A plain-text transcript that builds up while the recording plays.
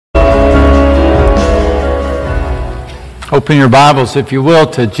Open your Bibles, if you will,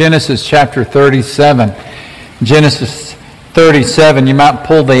 to Genesis chapter 37. Genesis 37, you might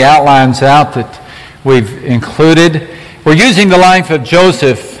pull the outlines out that we've included. We're using the life of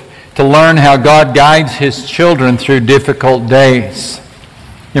Joseph to learn how God guides his children through difficult days.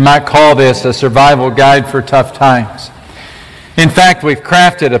 You might call this a survival guide for tough times. In fact, we've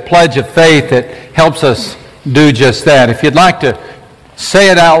crafted a pledge of faith that helps us do just that. If you'd like to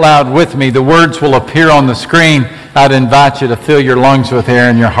say it out loud with me, the words will appear on the screen. I'd invite you to fill your lungs with air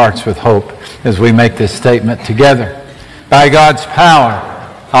and your hearts with hope as we make this statement together. By God's power,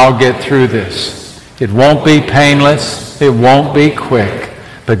 I'll get through this. It won't be painless. It won't be quick.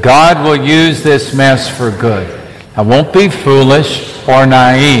 But God will use this mess for good. I won't be foolish or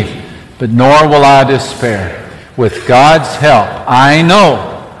naive, but nor will I despair. With God's help, I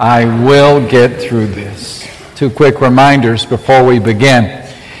know I will get through this. Two quick reminders before we begin.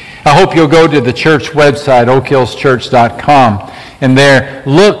 I hope you'll go to the church website, oakhillschurch.com, and there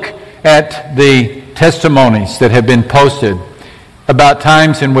look at the testimonies that have been posted about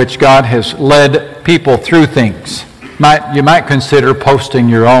times in which God has led people through things. You might consider posting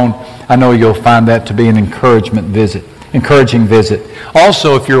your own. I know you'll find that to be an encouraging visit.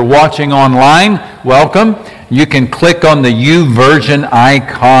 Also, if you're watching online, welcome. You can click on the YouVersion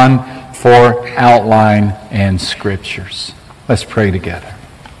icon for outline and scriptures. Let's pray together.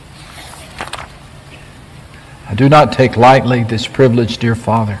 I do not take lightly this privilege, dear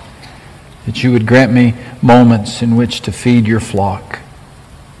Father, that you would grant me moments in which to feed your flock.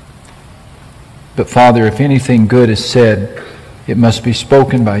 But Father, if anything good is said, it must be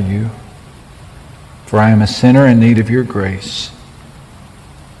spoken by you, for I am a sinner in need of your grace.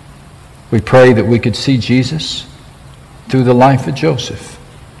 We pray that we could see Jesus through the life of Joseph,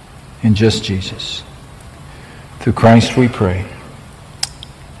 and just Jesus. Through Christ we pray.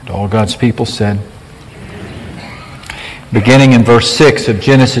 And all God's people said, beginning in verse 6 of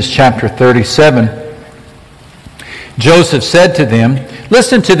Genesis chapter 37, Joseph said to them,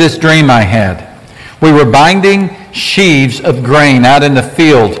 "Listen to this dream I had. We were binding sheaves of grain out in the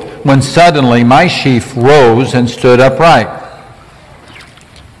field when suddenly my sheaf rose and stood upright,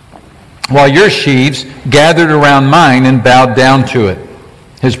 while your sheaves gathered around mine and bowed down to it."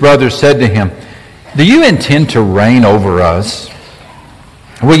 His brothers said to him, "Do you intend to reign over us?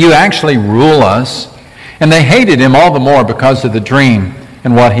 Will you actually rule us?" And they hated him all the more because of the dream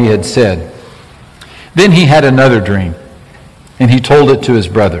and what he had said. Then he had another dream, and he told it to his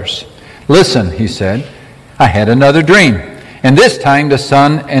brothers. "Listen," he said, "I had another dream, and this time the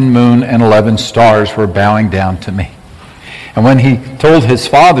sun and moon and 11 stars were bowing down to me." And when he told his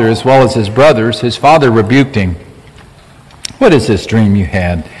father as well as his brothers, his father rebuked him. "What is this dream you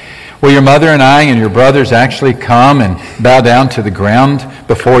had? Will your mother and I and your brothers actually come and bow down to the ground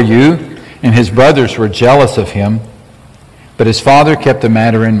before you?" And his brothers were jealous of him, but his father kept the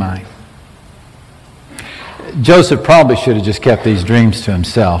matter in mind. Joseph probably should have just kept these dreams to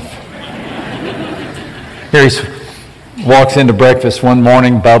himself. Here he walks into breakfast one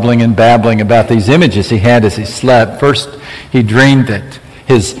morning bubbling and babbling about these images he had as he slept. First, he dreamed that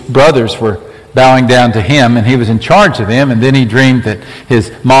his brothers were bowing down to him and he was in charge of them, and then he dreamed that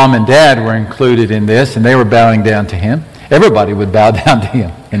his mom and dad were included in this and they were bowing down to him. Everybody would bow down to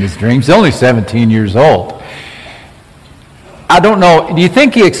him in his dreams. He's only 17 years old. I don't know, do you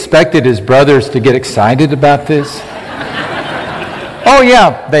think he expected his brothers to get excited about this? "Oh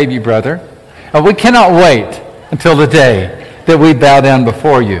yeah, baby brother, we cannot wait until the day that we bow down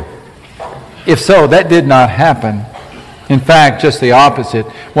before you." If so, that did not happen. In fact, just the opposite.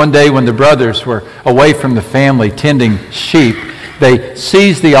 One day when the brothers were away from the family tending sheep, they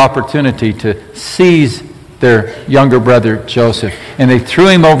seized the opportunity to seize their younger brother Joseph, and they threw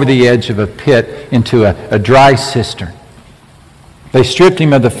him over the edge of a pit into a dry cistern. They stripped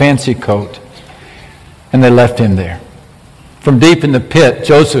him of the fancy coat, and they left him there. From deep in the pit,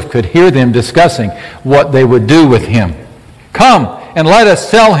 Joseph could hear them discussing what they would do with him. "Come, and let us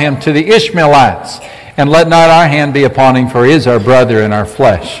sell him to the Ishmaelites, and let not our hand be upon him, for he is our brother and our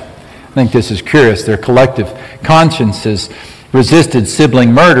flesh." I think this is curious. Their collective consciences resisted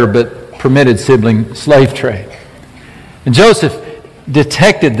sibling murder, but permitted sibling slave trade. And Joseph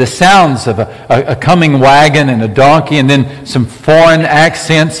detected the sounds of a coming wagon and a donkey, and then some foreign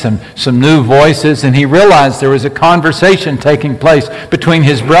accents and some new voices, and he realized there was a conversation taking place between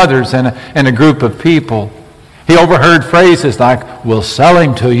his brothers and a group of people. He overheard phrases like, "We'll sell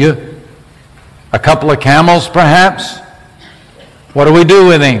him to you. A couple of camels, perhaps? What do we do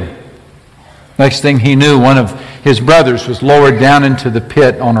with him?" Next thing he knew, one of his brothers was lowered down into the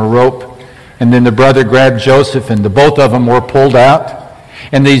pit on a rope. And then the brother grabbed Joseph, and the both of them were pulled out.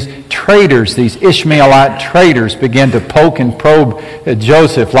 And these traders, these Ishmaelite traders, began to poke and probe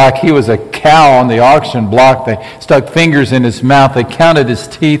Joseph like he was a cow on the auction block. They stuck fingers in his mouth. They counted his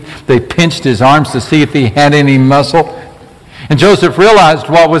teeth. They pinched his arms to see if he had any muscle. And Joseph realized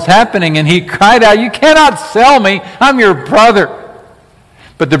what was happening, and he cried out, "You cannot sell me. I'm your brother."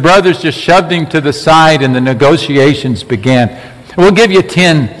 But the brothers just shoved him to the side, and the negotiations began. "We'll give you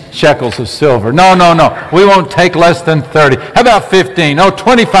 10 shekels of silver. No. We won't take less than 30. How about 15? Oh,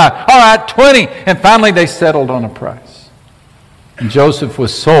 25. All right, 20. And finally they settled on a price. And Joseph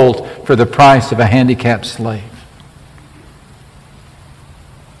was sold for the price of a handicapped slave.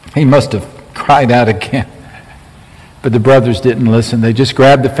 He must have cried out again. But the brothers didn't listen. They just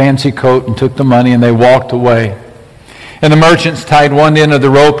grabbed the fancy coat and took the money, and they walked away. And the merchants tied one end of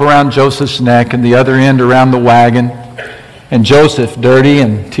the rope around Joseph's neck and the other end around the wagon. And Joseph, dirty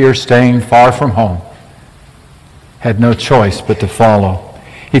and tear-stained, far from home, had no choice but to follow.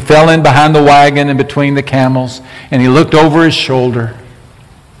 He fell in behind the wagon and between the camels, and he looked over his shoulder,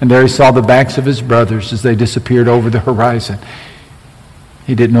 and there he saw the backs of his brothers as they disappeared over the horizon.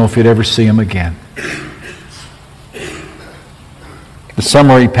 He didn't know if he'd ever see them again. The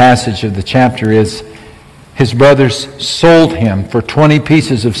summary passage of the chapter is, his brothers sold him for 20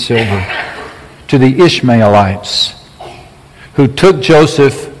 pieces of silver to the Ishmaelites, who took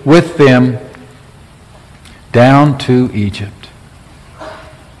Joseph with them down to Egypt.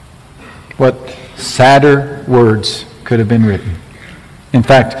 What sadder words could have been written? In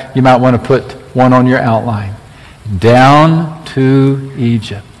fact, you might want to put one on your outline. Down to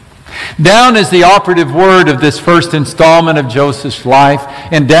Egypt. Down is the operative word of this first installment of Joseph's life,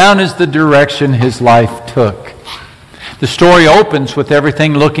 and down is the direction his life took. The story opens with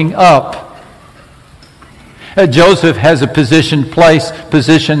everything looking up. Joseph has a place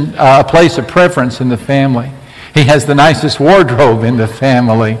of preference in the family. He has the nicest wardrobe in the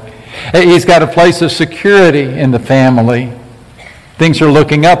family. He's got a place of security in the family. Things are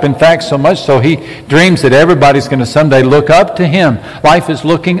looking up. In fact, so much so he dreams that everybody's going to someday look up to him. Life is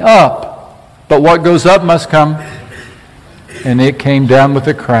looking up. But what goes up must come. And it came down with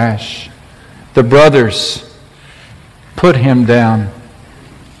a crash. The brothers put him down.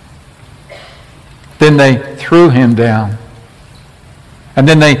 Then they threw him down. And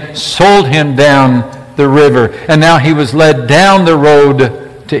then they sold him down the river. And now he was led down the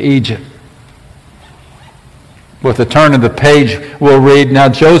road to Egypt. With a turn of the page, we'll read, "Now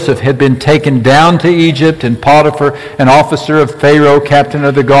Joseph had been taken down to Egypt, and Potiphar, an officer of Pharaoh, captain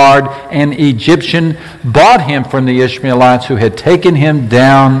of the guard, an Egyptian, bought him from the Ishmaelites who had taken him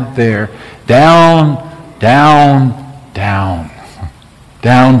down there." Down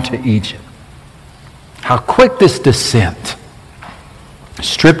to Egypt. How quick this descent.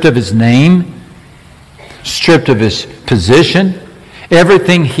 Stripped of his name, stripped of his position,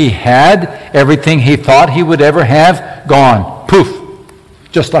 everything he had, everything he thought he would ever have, gone. Poof.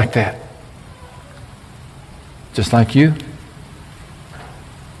 Just like that. Just like you.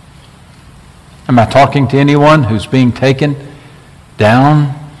 Am I talking to anyone who's being taken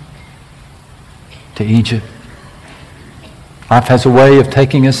down to Egypt? Life has a way of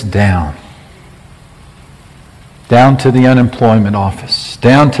taking us down. Down to the unemployment office,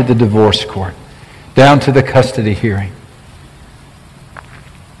 down to the divorce court, down to the custody hearing,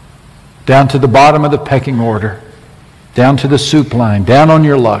 down to the bottom of the pecking order, down to the soup line, down on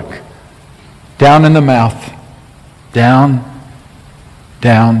your luck, down in the mouth, down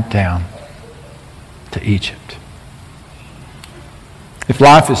to Egypt. If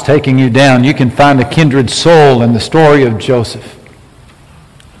life is taking you down, you can find a kindred soul in the story of Joseph.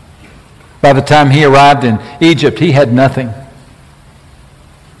 By the time he arrived in Egypt, he had nothing.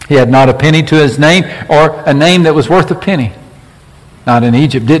 He had not a penny to his name, or a name that was worth a penny. Not in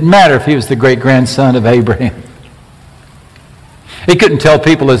Egypt. Didn't matter if he was the great-grandson of Abraham. He couldn't tell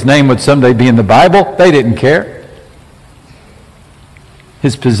people his name would someday be in the Bible. They didn't care.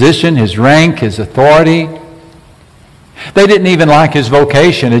 His position, his rank, his authority. They didn't even like his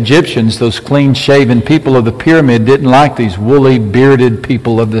vocation. Egyptians, those clean-shaven people of the pyramid, didn't like these woolly, bearded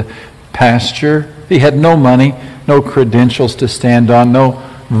people of the pasture. He had no money, no credentials to stand on, no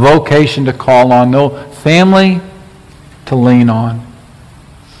vocation to call on, no family to lean on.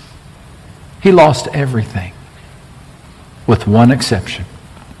 He lost everything, with one exception.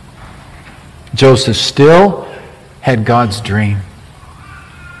 Joseph still had God's dream.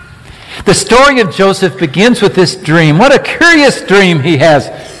 The story of Joseph begins with this dream. What a curious dream he has.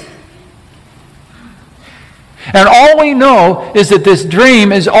 And all we know is that this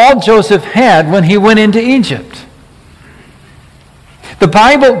dream is all Joseph had when he went into Egypt. The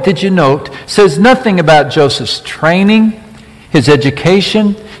Bible, did you note, says nothing about Joseph's training, his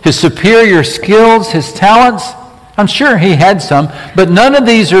education, his superior skills, his talents. I'm sure he had some, but none of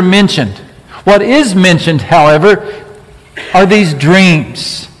these are mentioned. What is mentioned, however, are these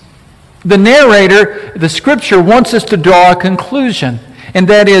dreams. The narrator, the Scripture wants us to draw a conclusion, and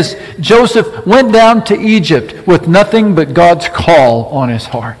that is Joseph went down to Egypt with nothing but God's call on his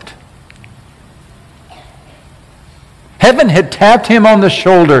heart. Heaven had tapped him on the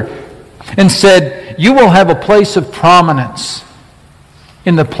shoulder and said, "You will have a place of prominence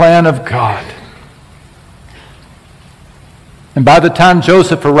in the plan of God." And by the time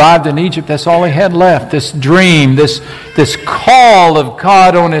Joseph arrived in Egypt, that's all he had left. This dream, this call of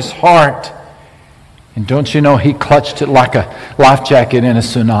God on his heart. And don't you know, he clutched it like a life jacket in a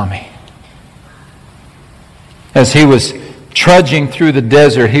tsunami. As he was trudging through the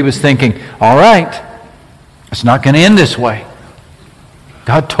desert, he was thinking, all right, it's not going to end this way.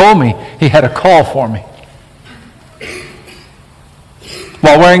 God told me he had a call for me.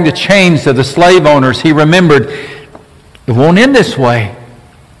 While wearing the chains of the slave owners, he remembered, it won't end this way.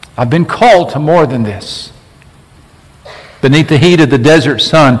 I've been called to more than this. Beneath the heat of the desert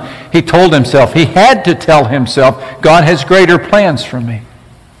sun, he told himself, he had to tell himself, God has greater plans for me.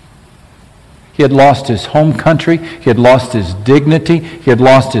 He had lost his home country, he had lost his dignity, he had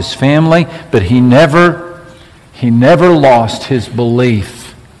lost his family, but he never lost his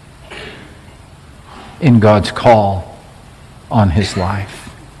belief in God's call on his life.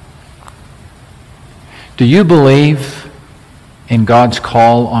 Do you believe in God's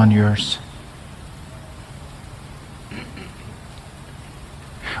call on yours?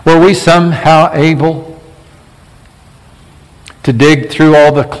 Were we somehow able to dig through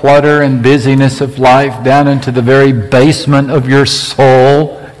all the clutter and busyness of life down into the very basement of your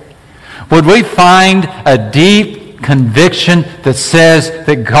soul? Would we find a deep conviction that says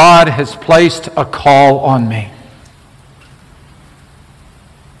that God has placed a call on me?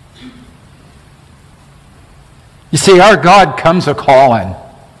 You see, our God comes a-calling.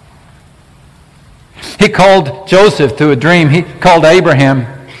 He called Joseph through a dream. He called Abraham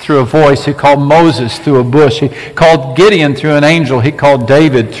through a voice. He called Moses through a bush. He called Gideon through an angel. He called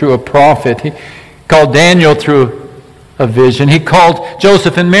David through a prophet. He called Daniel through a vision. He called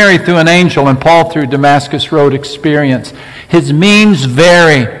Joseph and Mary through an angel, and Paul through Damascus Road experience. His means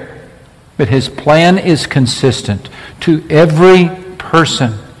vary, but his plan is consistent. To every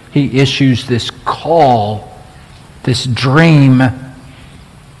person, he issues this call, this dream.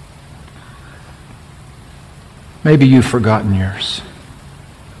 Maybe you've forgotten yours.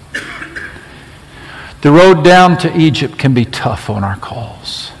 The road down to Egypt can be tough on our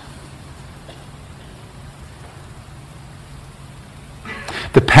calls.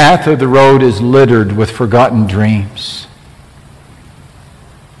 The path of the road is littered with forgotten dreams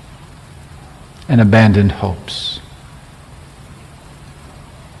and abandoned hopes.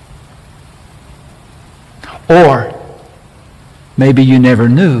 Or maybe you never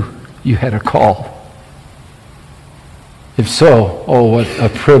knew you had a call. If so, oh, what a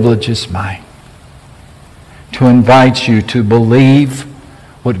privilege is mine to invite you to believe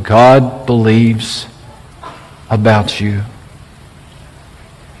what God believes about you.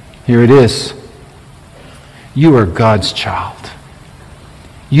 Here it is. You are God's child.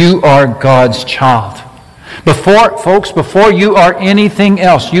 You are God's child. Before you are anything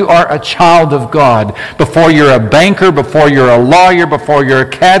else, you are a child of God. Before you're a banker, before you're a lawyer, before you're a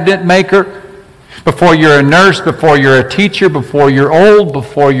cabinet maker, before you're a nurse, before you're a teacher, before you're old,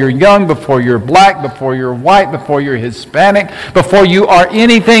 before you're young, before you're black, before you're white, before you're Hispanic, before you are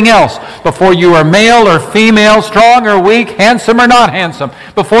anything else, before you are male or female, strong or weak, handsome or not handsome,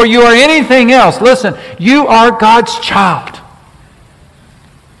 before you are anything else, listen, you are God's child.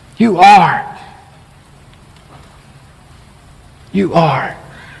 You are. You are.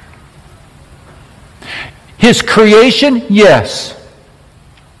 His creation, yes.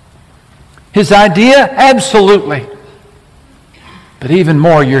 His idea, absolutely. But even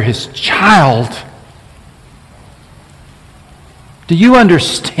more, you're His child. Do you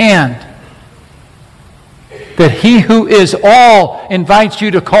understand that He who is all invites you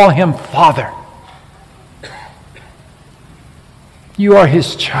to call Him Father? You are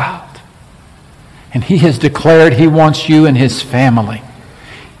His child. And He has declared He wants you in His family.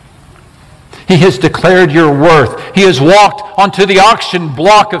 He has declared your worth. He has walked onto the auction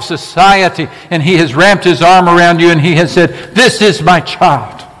block of society and He has wrapped His arm around you and He has said, "This is my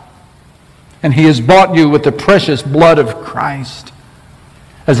child." And He has bought you with the precious blood of Christ,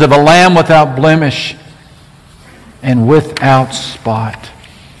 as of a lamb without blemish and without spot.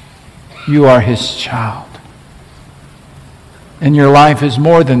 You are His child. And your life is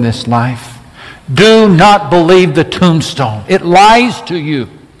more than this life. Do not believe the tombstone. It lies to you.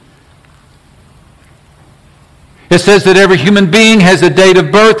 It says that every human being has a date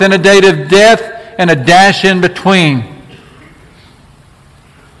of birth and a date of death and a dash in between.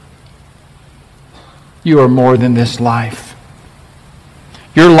 You are more than this life.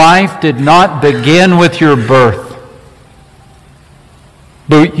 Your life did not begin with your birth.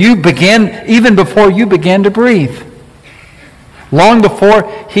 But you began even before you began to breathe. Long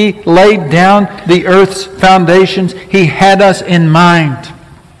before He laid down the earth's foundations, He had us in mind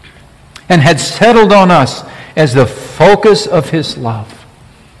and had settled on us as the focus of His love.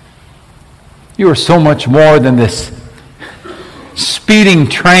 You are so much more than this speeding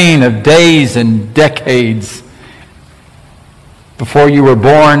train of days and decades. Before you were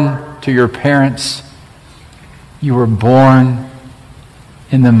born to your parents, you were born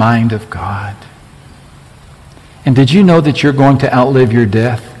in the mind of God. And did you know that you're going to outlive your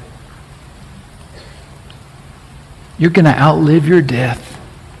death? You're going to outlive your death.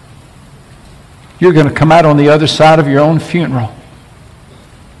 You're going to come out on the other side of your own funeral.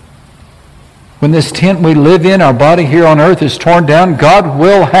 When this tent we live in, our body here on earth, is torn down, God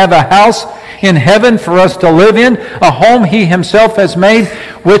will have a house in heaven for us to live in, a home He Himself has made,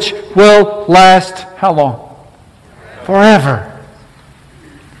 which will last how long? Forever.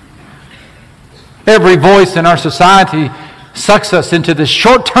 Every voice in our society sucks us into this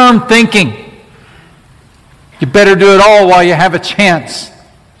short-term thinking. You better do it all while you have a chance.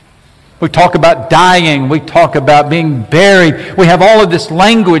 We talk about dying. We talk about being buried. We have all of this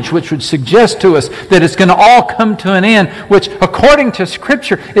language which would suggest to us that it's going to all come to an end, which according to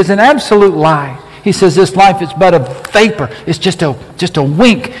Scripture is an absolute lie. He says this life is but a vapor. It's just a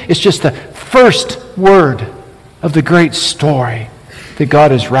wink. It's just the first word of the great story that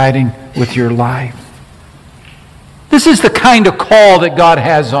God is writing with your life. This is the kind of call that God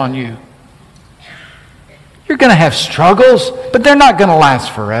has on you. You're going to have struggles, but they're not going to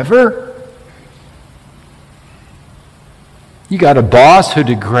last forever. You got a boss who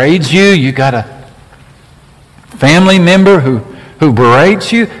degrades you. You got a family member who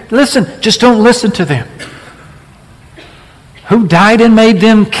berates you. Listen, just don't listen to them. Who died and made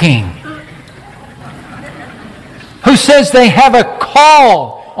them king? Who says they have a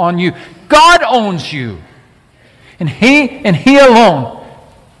call on you? God owns you. And He alone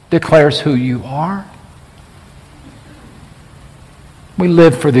declares who you are. We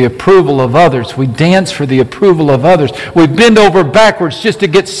live for the approval of others. We dance for the approval of others. We bend over backwards just to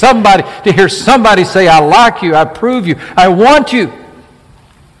get somebody, to hear somebody say, I like you, I approve you, I want you.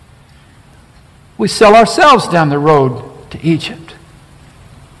 We sell ourselves down the road to Egypt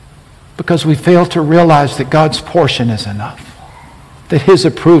because we fail to realize that God's portion is enough, that His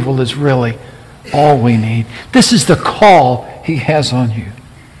approval is really all we need. This is the call He has on you.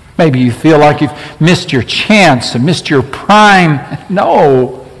 Maybe you feel like you've missed your chance and missed your prime.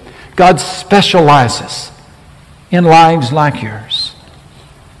 No. God specializes in lives like yours.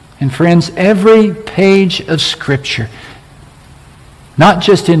 And friends, every page of Scripture not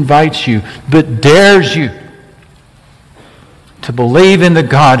just invites you, but dares you to believe in the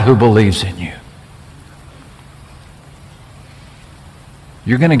God who believes in you.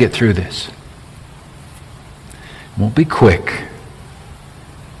 You're going to get through this. It won't be quick.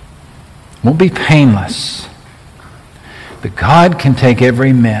 Won't be painless. But God can take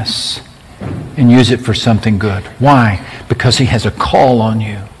every mess and use it for something good. Why? Because He has a call on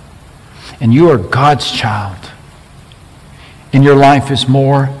you. And you are God's child. And your life is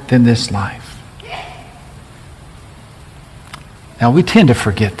more than this life. Now we tend to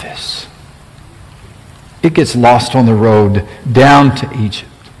forget this. It gets lost on the road down to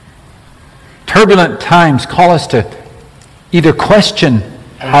Egypt. Turbulent times call us to either question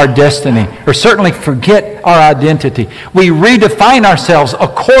our destiny, or certainly forget our identity. We redefine ourselves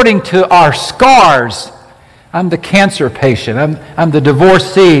according to our scars. I'm the cancer patient. I'm the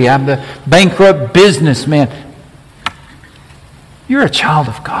divorcee. I'm the bankrupt businessman. You're a child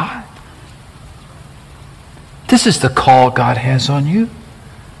of God. This is the call God has on you.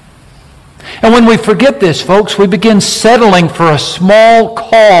 And when we forget this, folks, we begin settling for a small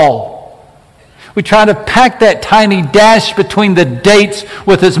call. We try to pack that tiny dash between the dates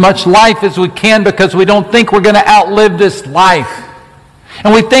with as much life as we can because we don't think we're going to outlive this life.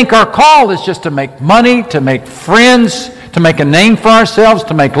 And we think our call is just to make money, to make friends, to make a name for ourselves,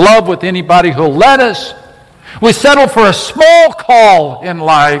 to make love with anybody who'll let us. We settle for a small call in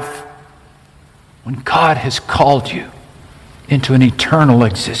life when God has called you into an eternal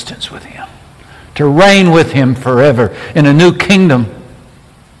existence with Him, to reign with Him forever in a new kingdom.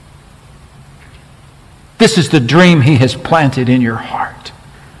 This is the dream He has planted in your heart.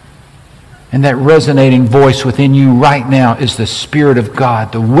 And that resonating voice within you right now is the Spirit of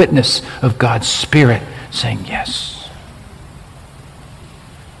God, the witness of God's Spirit saying yes.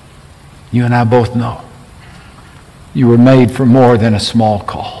 You and I both know you were made for more than a small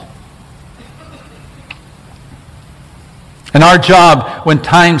call. And our job when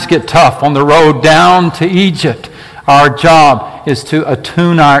times get tough on the road down to Egypt, our job is to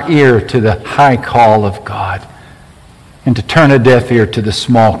attune our ear to the high call of God and to turn a deaf ear to the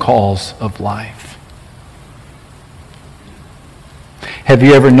small calls of life. Have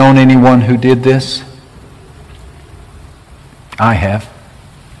you ever known anyone who did this? I have.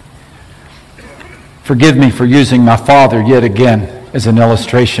 Forgive me for using my father yet again as an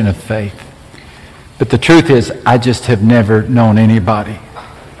illustration of faith. But the truth is, I just have never known anybody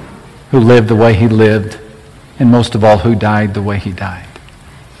who lived the way he lived, and most of all, who died the way he died.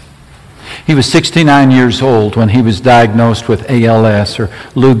 He was 69 years old when he was diagnosed with ALS, or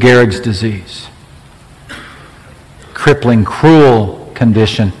Lou Gehrig's disease. Crippling, cruel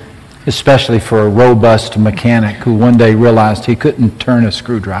condition, especially for a robust mechanic who one day realized he couldn't turn a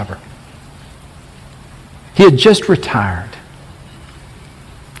screwdriver. He had just retired.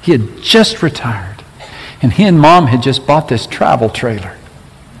 And he and Mom had just bought this travel trailer.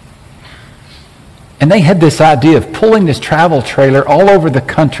 And they had this idea of pulling this travel trailer all over the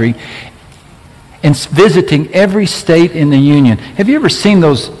country and visiting every state in the Union. Have you ever seen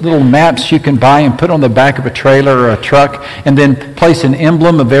those little maps you can buy and put on the back of a trailer or a truck and then place an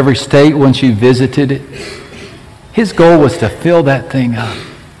emblem of every state once you visited it? His goal was to fill that thing up.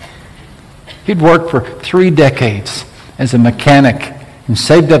 He'd worked for 3 decades as a mechanic and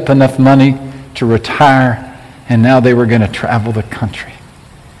saved up enough money to retire, and now they were going to travel the country.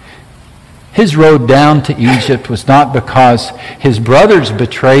 His road down to Egypt was not because his brothers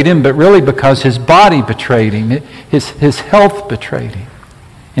betrayed him, but really because his body betrayed him. His health betrayed him.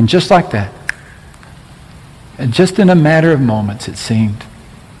 And just like that, and just in a matter of moments, it seemed,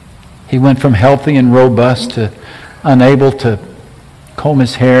 he went from healthy and robust to unable to comb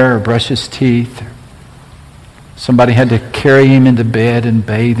his hair or brush his teeth. Somebody had to carry him into bed and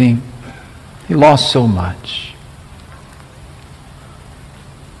bathe him. He lost so much.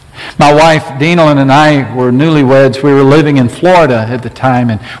 My wife, Dinah, and I were newlyweds. We were living in Florida at the time,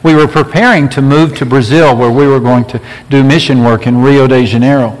 and we were preparing to move to Brazil, where we were going to do mission work in Rio de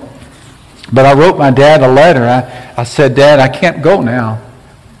Janeiro. But I wrote my dad a letter. I said, Dad, I can't go now.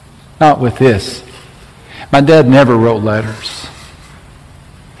 Not with this. My dad never wrote letters.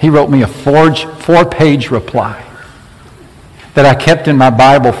 He wrote me a 4-page reply that I kept in my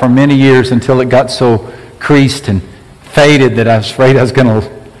Bible for many years until it got so creased and faded that I was afraid I was going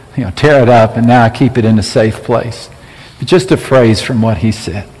to tear it up, and now I keep it in a safe place. But just a phrase from what he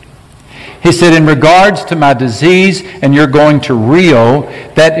said. He said, in regards to my disease and you're going to Rio,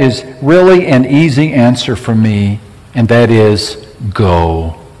 that is really an easy answer for me, and that is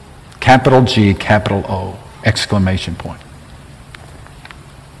go. Capital G, capital O, exclamation point.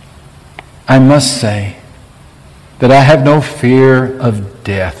 I must say that I have no fear of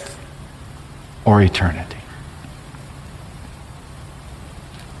death or eternity.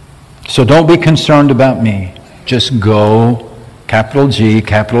 So don't be concerned about me. Just go, capital G,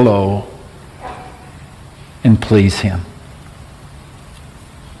 capital O, and please Him.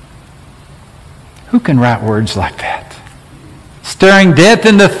 Who can write words like that? Staring death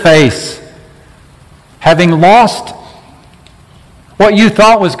in the face, having lost what you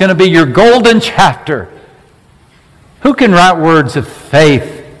thought was going to be your golden chapter. Who can write words of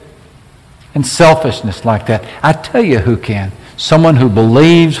faith and selfishness like that? I tell you who can. Someone who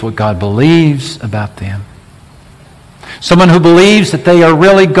believes what God believes about them. Someone who believes that they are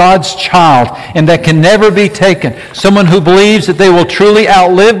really God's child and that can never be taken. Someone who believes that they will truly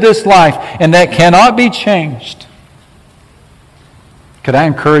outlive this life and that cannot be changed. Could I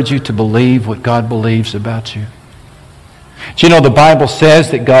encourage you to believe what God believes about you? Do you know the Bible says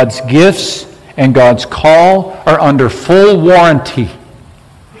that God's gifts and God's call are under full warranty,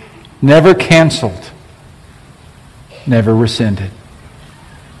 never canceled, never rescinded.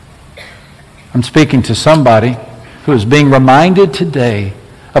 I'm speaking to somebody who is being reminded today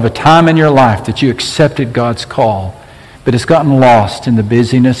of a time in your life that you accepted God's call, but it's gotten lost in the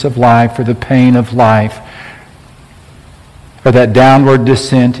busyness of life or the pain of life or that downward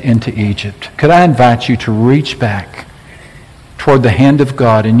descent into Egypt. Could I invite you to reach back toward the hand of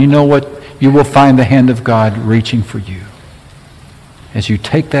God, and you know what? You will find the hand of God reaching for you as you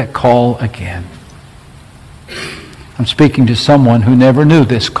take that call again. I'm speaking to someone who never knew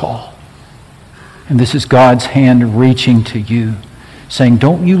this call. And this is God's hand reaching to you, saying,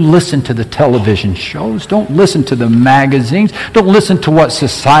 don't you listen to the television shows. Don't listen to the magazines. Don't listen to what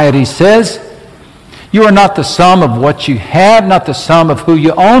society says. You are not the sum of what you have, not the sum of who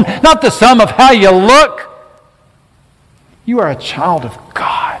you own, not the sum of how you look. You are a child of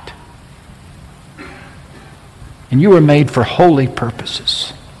God. And you were made for holy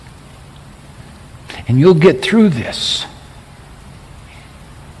purposes. And you'll get through this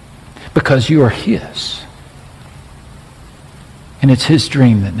because you are His. And it's His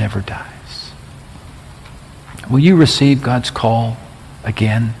dream that never dies. Will you receive God's call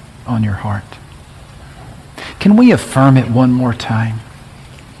again on your heart? Can we affirm it one more time?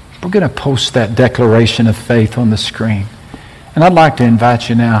 We're going to post that declaration of faith on the screen. And I'd like to invite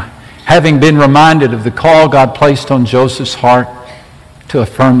you now, having been reminded of the call God placed on Joseph's heart, to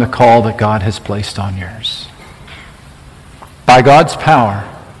affirm the call that God has placed on yours. By God's power,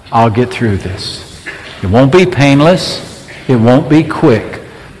 I'll get through this. It won't be painless. It won't be quick.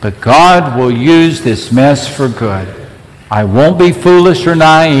 But God will use this mess for good. I won't be foolish or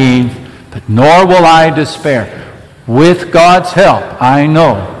naive, but nor will I despair. With God's help, I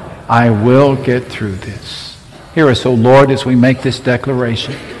know I will get through this. Hear us, O Lord, as we make this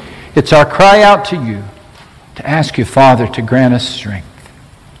declaration. It's our cry out to you to ask you, Father, to grant us strength.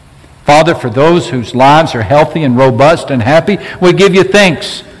 Father, for those whose lives are healthy and robust and happy, we give you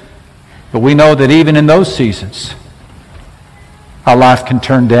thanks. But we know that even in those seasons, our life can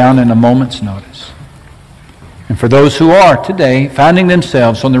turn down in a moment's notice. And for those who are today finding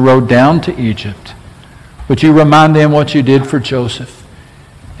themselves on the road down to Egypt, would you remind them what you did for Joseph?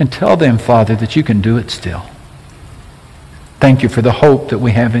 And tell them, Father, that you can do it still. Thank you for the hope that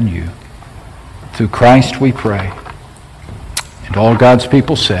we have in you. Through Christ we pray. And all God's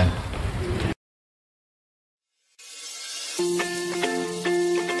people said,